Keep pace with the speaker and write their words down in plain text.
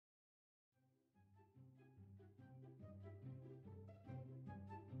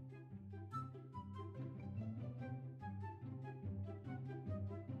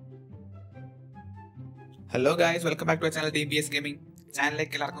Hello guys, welcome back to our channel Youtubegaming.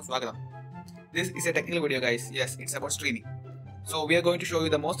 This is a technical video guys. Yes, it's about streaming. So we are going to show you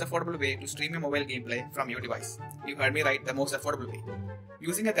the most affordable way to stream your mobile gameplay from your device. You heard me right, the most affordable way.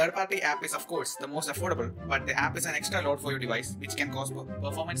 Using a third-party app is of course the most affordable, but the app is an extra load for your device which can cause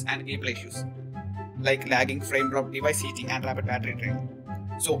performance and gameplay issues like lagging, frame drop, device heating and rapid battery drain.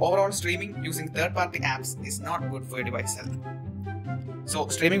 So overall, streaming using third-party apps is not good for your device health. So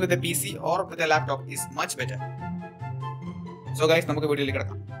streaming with a PC or with a laptop is much better. So guys, നമുക്ക് വീഡിയോയിലേക്ക്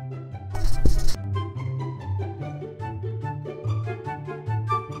കിടക്കാം.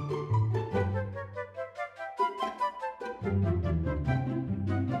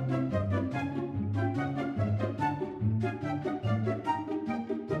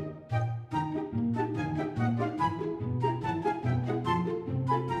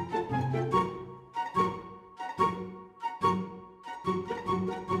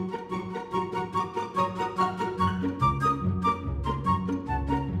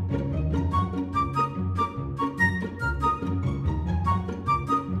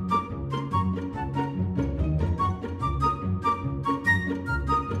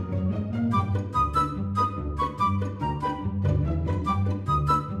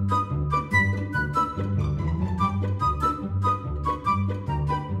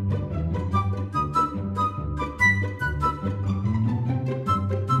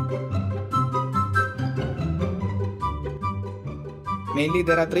 Mainly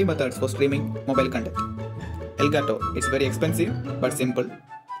there are three methods for streaming mobile content. Elgato, it's very expensive but simple.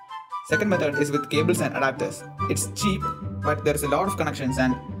 Second method is with cables and adapters. It's cheap but there is a lot of connections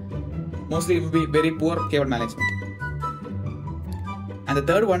and mostly it will be very poor cable management. And the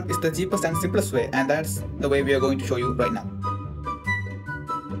third one is the cheapest and simplest way, and that's the way we are going to show you right now.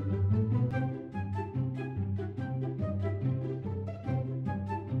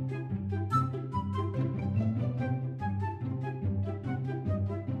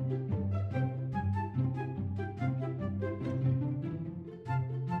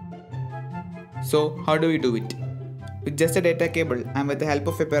 So how do we do it? With just a data cable and with the help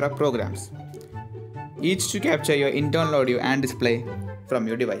of a pair of programs, each to capture your internal audio and display from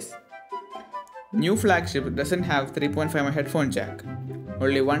your device. New flagship doesn't have 3.5mm headphone jack,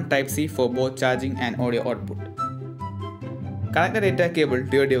 only one Type-C for both charging and audio output. Connect the data cable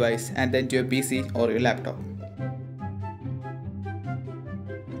to your device and then to your PC or your laptop.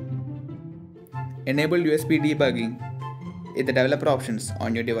 Enable USB debugging in the developer options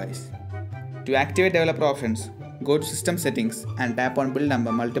on your device. To activate developer options, go to System Settings and tap on build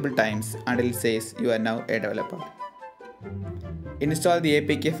number multiple times until it says you are now a developer. Install the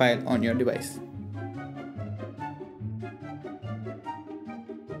APK file on your device.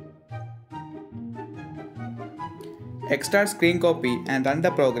 Extract screen copy and run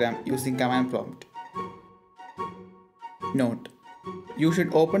the program using command prompt. Note: you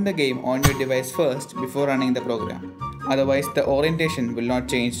should open the game on your device first before running the program. Otherwise, the orientation will not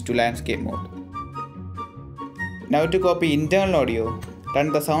change to landscape mode. Now to copy internal audio,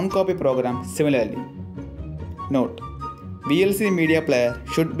 run the sound copy program similarly. Note: VLC media player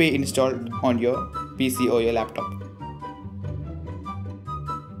should be installed on your PC or your laptop.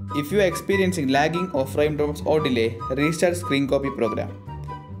 If you are experiencing lagging or frame drops or delay, restart screen copy program.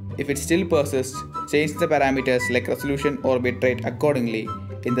 If it still persists, change the parameters like resolution or bitrate accordingly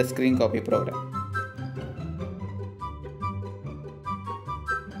in the screen copy program.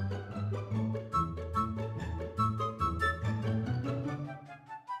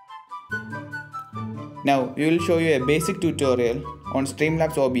 Now we will show you a basic tutorial on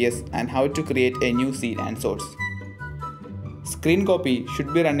Streamlabs OBS and how to create a new scene and source. Screen copy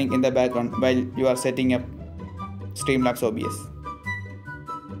should be running in the background while you are setting up Streamlabs OBS.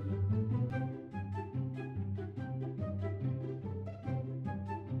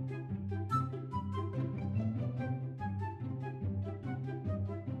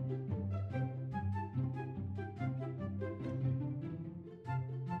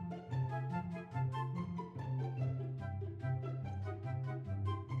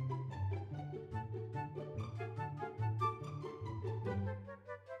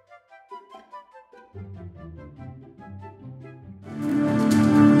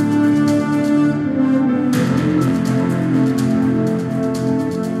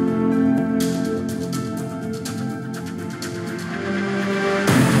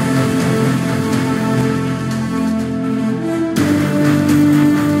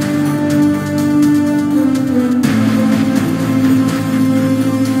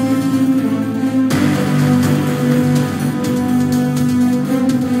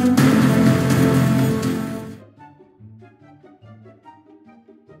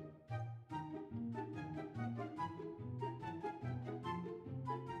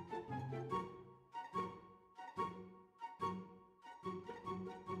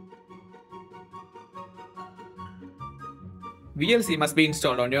 VLC must be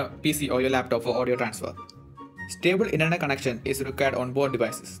installed on your PC or your laptop for audio transfer. Stable internet connection is required on both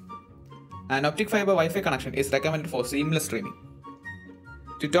devices. An optic fiber Wi-Fi connection is recommended for seamless streaming.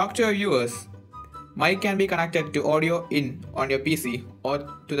 To talk to your viewers, mic can be connected to audio in on your PC or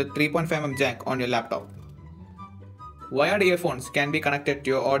to the 3.5mm jack on your laptop. Wired earphones can be connected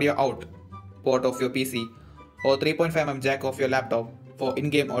to your audio out port of your PC or 3.5mm jack of your laptop for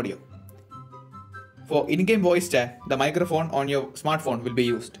in-game audio. For in-game voice chat, the microphone on your smartphone will be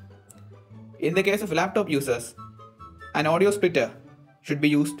used. In the case of laptop users, an audio splitter should be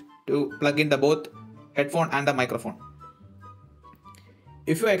used to plug in the both headphone and the microphone.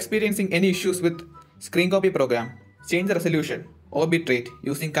 If you are experiencing any issues with screen copy program, change the resolution or bitrate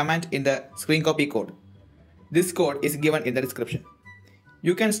using command in the screen copy code. This code is given in the description.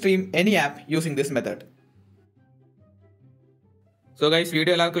 You can stream any app using this method. So guys,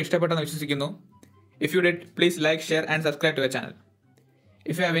 video എല്ലാവർക്കും ഇഷ്ടപ്പെട്ടെന്ന് വിശ്വസിക്കുന്നു. If you did, please like, share and subscribe to our channel.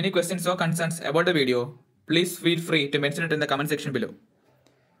 If you have any questions or concerns about the video, please feel free to mention it in the comment section below.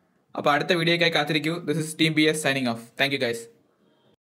 അപ്പോൾ അടുത്ത വീഡിയോയ്ക്കായി കാത്തിരിക്കൂ. This is Team BS signing off. Thank you guys.